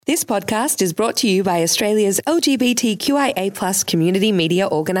This podcast is brought to you by Australia's LGBTQIA+ community media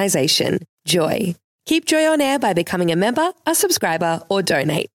organisation, Joy. Keep Joy on air by becoming a member, a subscriber, or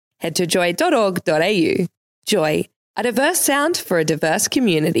donate. Head to joy.org.au. Joy, a diverse sound for a diverse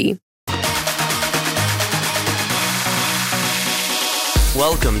community.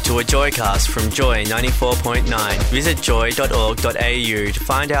 Welcome to a Joycast from Joy 94.9. Visit joy.org.au to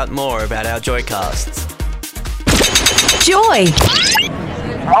find out more about our Joycasts. Joy!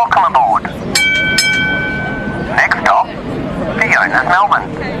 Welcome aboard. Next stop, Fiona's Melbourne.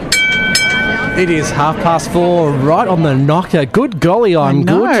 It is 4:30, right on the knocker. Good golly, I'm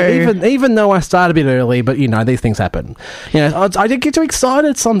good. Even though I start a bit early, but, you know, these things happen. You know, I do get too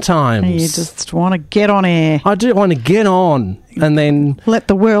excited sometimes. You just want to get on air. I do want to get on. And then let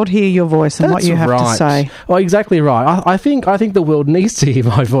the world hear your voice and what you have to say. Well, exactly right. I think the world needs to hear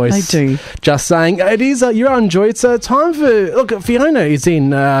my voice. They do. Just saying, it is. You're on Joy. It's time for look. Fiona is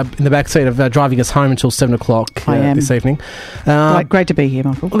in the back seat of driving us home until 7 o'clock this evening. Great to be here,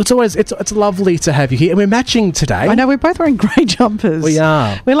 Michael. Well, it's lovely to have you here, and we're matching today. I know we're both wearing grey jumpers. We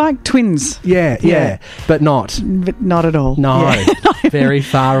are. We're like twins. Yeah, but not. But not at all. No, yeah. Very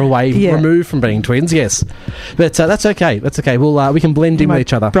far away, removed from being twins. Yes, but that's okay. That's okay. We can blend in with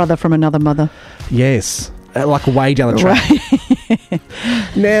each other. Brother from another mother. Yes, like way down the track.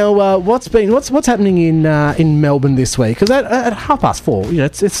 Now, what's happening in Melbourne this week? Because at 4:30, you know,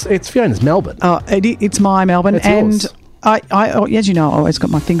 it's Fiona's Melbourne. Oh, it's my Melbourne, it's and yours. I, as you know, I always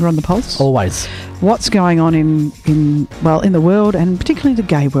got my finger on the pulse. Always. What's going on in the world, and particularly the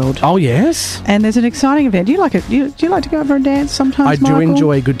gay world? Oh, yes. And there's an exciting event. Do you like it? Do you like to go over and dance sometimes, I do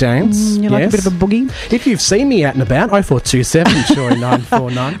enjoy a good dance. You like a bit of a boogie? If you've seen me out and about, 0427 Joy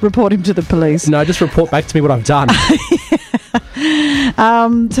 949. Report him to the police. No, just report back to me what I've done.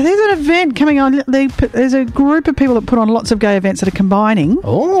 So there's an event coming on. There's a group of people that put on lots of gay events that are combining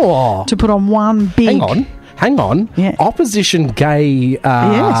to put on one big... Hang on. Yeah. Opposition gay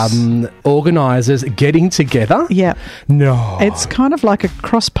organisers getting together? Yeah. No. It's kind of like a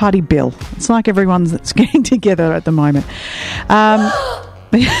cross-party bill. It's like everyone's that's getting together at the moment.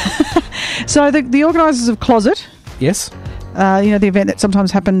 So the organisers of Closet... Yes. The event that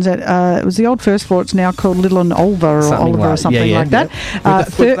sometimes happens at it was the old first floor. It's now called Little and Oliver or something like that.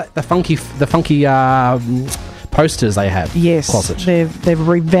 With the funky posters they have. Yes, Closet. They've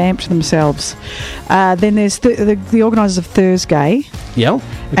revamped themselves. Then there's the organisers of Thursday. Yeah. Okay.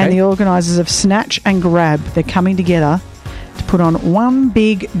 And the organisers of Snatch and Grab. They're coming together to put on one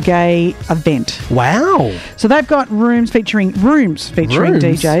big gay event. Wow. So they've got rooms featuring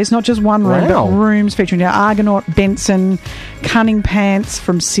DJs, not just one room, but rooms featuring Argonaut, Benson, Cunning Pants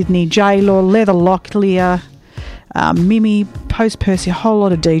from Sydney, J-Law, Leather Locklear, Mimi, Post Percy, a whole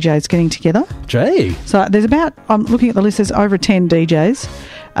lot of DJs getting together. Gee. So there's I'm looking at the list, there's over 10 DJs.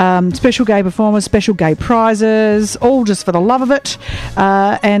 Special gay performers, special gay prizes, all just for the love of it.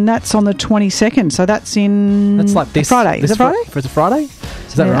 And that's on the 22nd. So that's That's like this Friday. Is it Friday? For the Friday?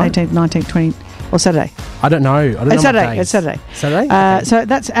 Is that right? 18th, 19th, 20th. Or Saturday? I don't know. It's Saturday. It's Saturday. Saturday? Okay. So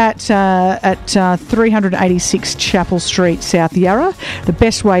that's at 386 Chapel Street, South Yarra. The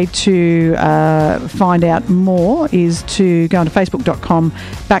best way to find out more is to go onto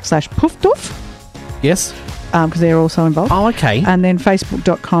facebook.com/poofdoof. Yes. Because they're also involved. Oh, okay. And then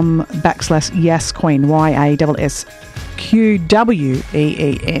facebook.com/YasQueen, YASSQWEEN.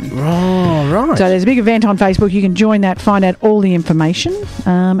 Oh, right. So there's a big event on Facebook. You can join that, find out all the information,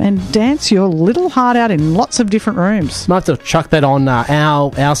 and dance your little heart out in lots of different rooms. Might have to chuck that on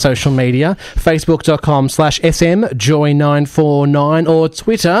our social media, facebook.com/smjoy949, or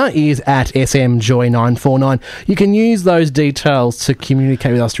Twitter is at smjoy949. You can use those details to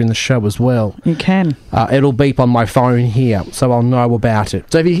communicate with us during the show as well. You can. It'll beep on my phone here, so I'll know about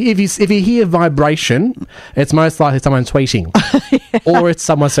it. So if you hear vibration, it's most likely someone tweeting, or it's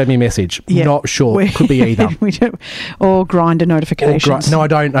someone sending me a message. Yeah. Not sure. Could be either. Or Grindr notifications. No, I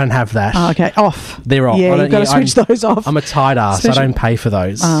don't have that. Oh, okay, off. They're off. Yeah, you've got to switch those off. I'm a tight ass. I don't pay for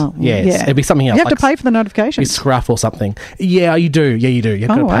those. Yes. Yeah. It'd be something else. You have to pay for the notifications. It's Scruff or something. Yeah, you do. Yeah, you do. You've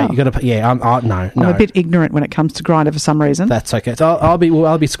got to pay. You got to pay. Yeah, no. I'm a bit ignorant when it comes to Grindr for some reason. That's okay. So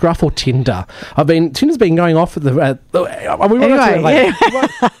I'll be Scruff or Tinder. Tinder's been going off at the.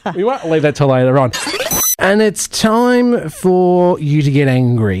 We won't leave that till later on. And it's time for you to get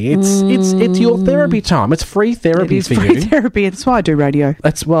angry. It's your therapy time. It's free therapy for you. It is free therapy. That's why I do radio.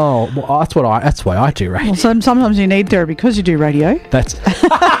 That's why I do radio. Well, sometimes you need therapy because you do radio. That's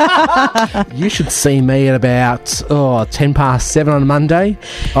you should see me at about 7:10 on a Monday.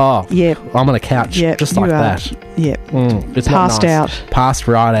 Oh, yep. I'm on a couch just like that. Yep. It's passed not nice. Out. Passed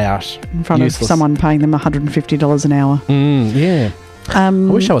right out. In front of someone paying them $150 an hour. Yeah. I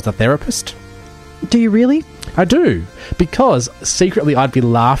wish I was a therapist. Do you really? I do, because secretly I'd be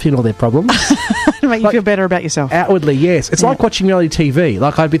laughing at all their problems. To make you feel better about yourself. Outwardly, yes. It's like watching reality TV.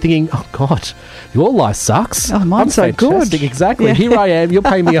 Like, I'd be thinking, oh, God, your life sucks. Oh, mine's so fantastic. good. Exactly. Yeah. Here I am. You're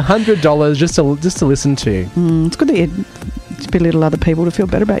paying me $100 just to listen to. It's good that you belittle other people to feel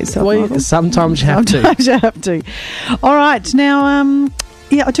better about yourself. Well, Michael. sometimes you have to. Sometimes you have to. All right. Now,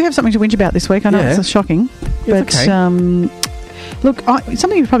 I do have something to whinge about this week. I know it's shocking. But, okay. Look,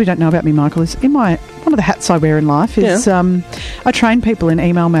 something you probably don't know about me, Michael, is one of the hats I wear in life is I train people in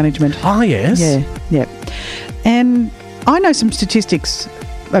email management. Oh, yes. Yeah. And I know some statistics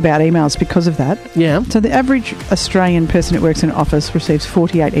about emails because of that. Yeah. So the average Australian person who works in an office receives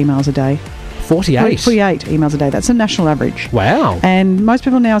 48 emails a day. 48? 48 emails a day. That's a national average. Wow. And most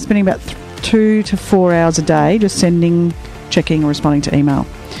people now are spending about 2 to 4 hours a day just sending, checking, or responding to email.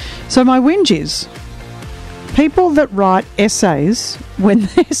 So my whinge is people that write essays when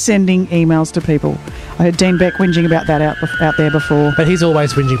they're sending emails to people. I heard Dean Beck whinging about that out there before. But he's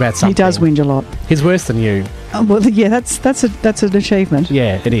always whinging about something. He does whinge a lot. He's worse than you. Well, yeah, that's an achievement.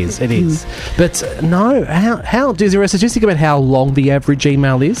 Yeah, it is. It is. But no, how is there a statistic about how long the average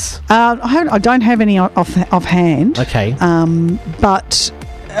email is? I don't have any offhand. Okay. But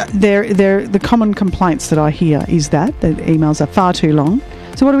the common complaints that I hear is that the emails are far too long.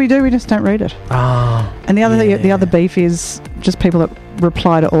 So what do? We just don't read it. And the other beef is just people that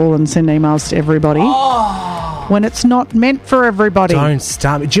reply to all and send emails to everybody when it's not meant for everybody. Don't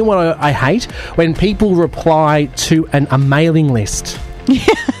start me. Do you know what I hate? When people reply to a mailing list.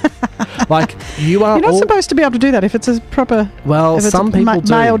 Like, you're not supposed to be able to do that if it's a proper... Well, some people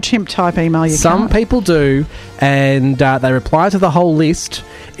do. MailChimp type email, Some people do, and they reply to the whole list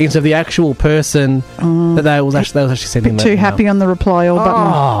instead of the actual person that they was actually sending. Too happy on the reply all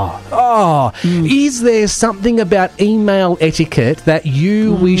button. Is there something about email etiquette that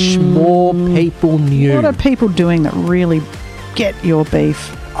you wish more people knew? What are people doing that really get your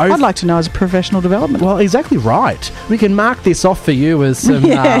beef? I'd like to know as a professional development. Well, exactly right. We can mark this off for you as some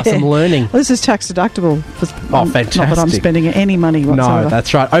learning. Well, this is tax deductible. Fantastic. Not that I'm spending any money whatsoever. No,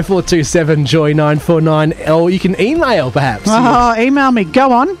 that's right. 0427 Joy 949. Or you can email, perhaps. Email me.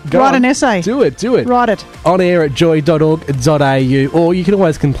 Go on. Write an essay. Do it. Write it. On air at joy.org.au. Or you can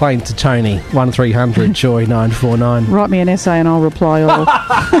always complain to Tony. 1300 Joy 949. Write me an essay and I'll reply all.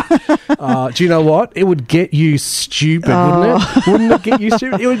 Do you know what? It would get you stupid, wouldn't it? Wouldn't it get you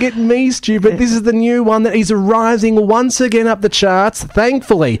stupid? It would get me stupid. This is the new one that is rising once again up the charts.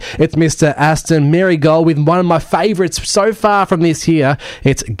 Thankfully, it's Mr. Aston Marigold with one of my favourites so far from this year.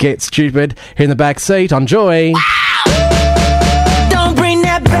 It's Get Stupid here in the back seat on Joy. Don't bring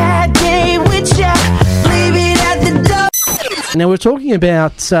that bad day with ya. Leave it at the door. Now, we're talking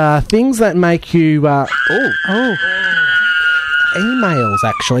about things that make you... Emails,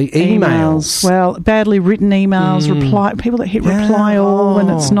 actually. Emails. Well, badly written emails, people that hit reply all when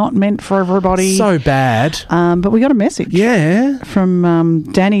it's not meant for everybody. So bad. But we got a message. Yeah. From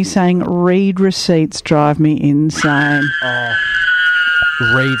Danny saying, read receipts drive me insane.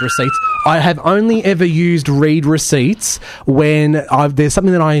 Read receipts. I have only ever used read receipts when there's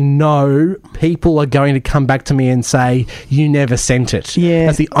something that I know people are going to come back to me and say, you never sent it. Yeah.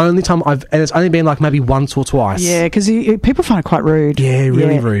 That's the only time and it's only been like maybe once or twice. Yeah, because people find it quite rude. Yeah,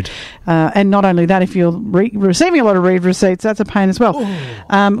 really rude. And not only that, if you're receiving a lot of read receipts, that's a pain as well.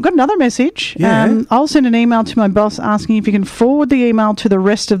 Got another message. Yeah. I'll send an email to my boss asking if he can forward the email to the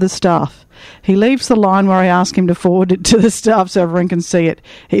rest of the staff. He leaves the line where I ask him to forward it to the staff so everyone can see it.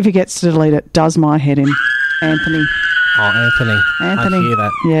 He forgets to delete it. Does my head in. Anthony. Oh, Anthony. I hear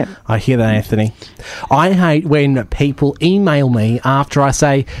that. Yeah. I hear that, Anthony. I hate when people email me after I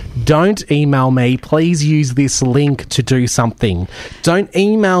say, don't email me, please use this link to do something. Don't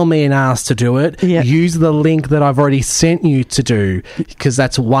email me and ask to do it. Yep. Use the link that I've already sent you to do, because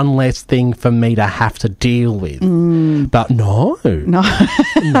that's one less thing for me to have to deal with. But no. No.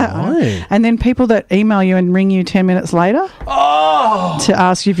 And then people that email you and ring you 10 minutes later to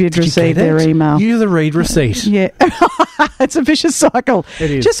ask you if you'd received their email. Use the read receipt. Yeah. It's a vicious cycle.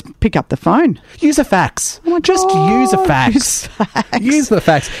 It is. Just pick up the phone. Use a fax. Oh my Just God. use a fax. Use the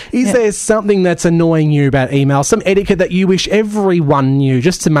fax. Is there something that's annoying you about email? Some etiquette that you wish everyone knew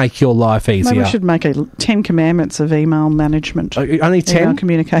just to make your life easier? Maybe we should make 10 commandments of email management. Only 10? Email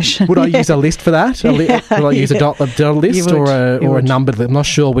communication. Would I use a list for that? Would I use a dot list or a numbered list? I'm not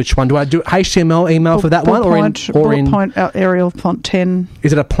sure which one. Do I do HTML email for that one? Bullet point, Arial font 10.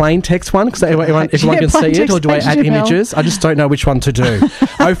 Is it a plain text one? Because everyone can see it? Or do I add HTML. images? I just don't know which one to do.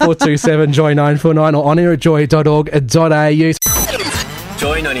 0427 Joy 949 or on air at joy.org.au.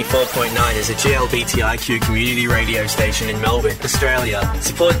 Joy Joy 94.9 is a GLBTIQ community radio station in Melbourne, Australia.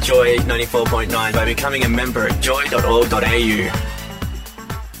 Support Joy 94.9 by becoming a member at joy.org.au.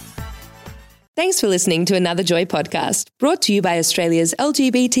 Thanks for listening to another Joy podcast, brought to you by Australia's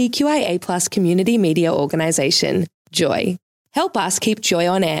LGBTQIA+ community media organisation, Joy. Help us keep Joy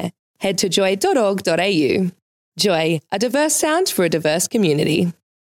on air. Head to joy.org.au. Joy, a diverse sound for a diverse community.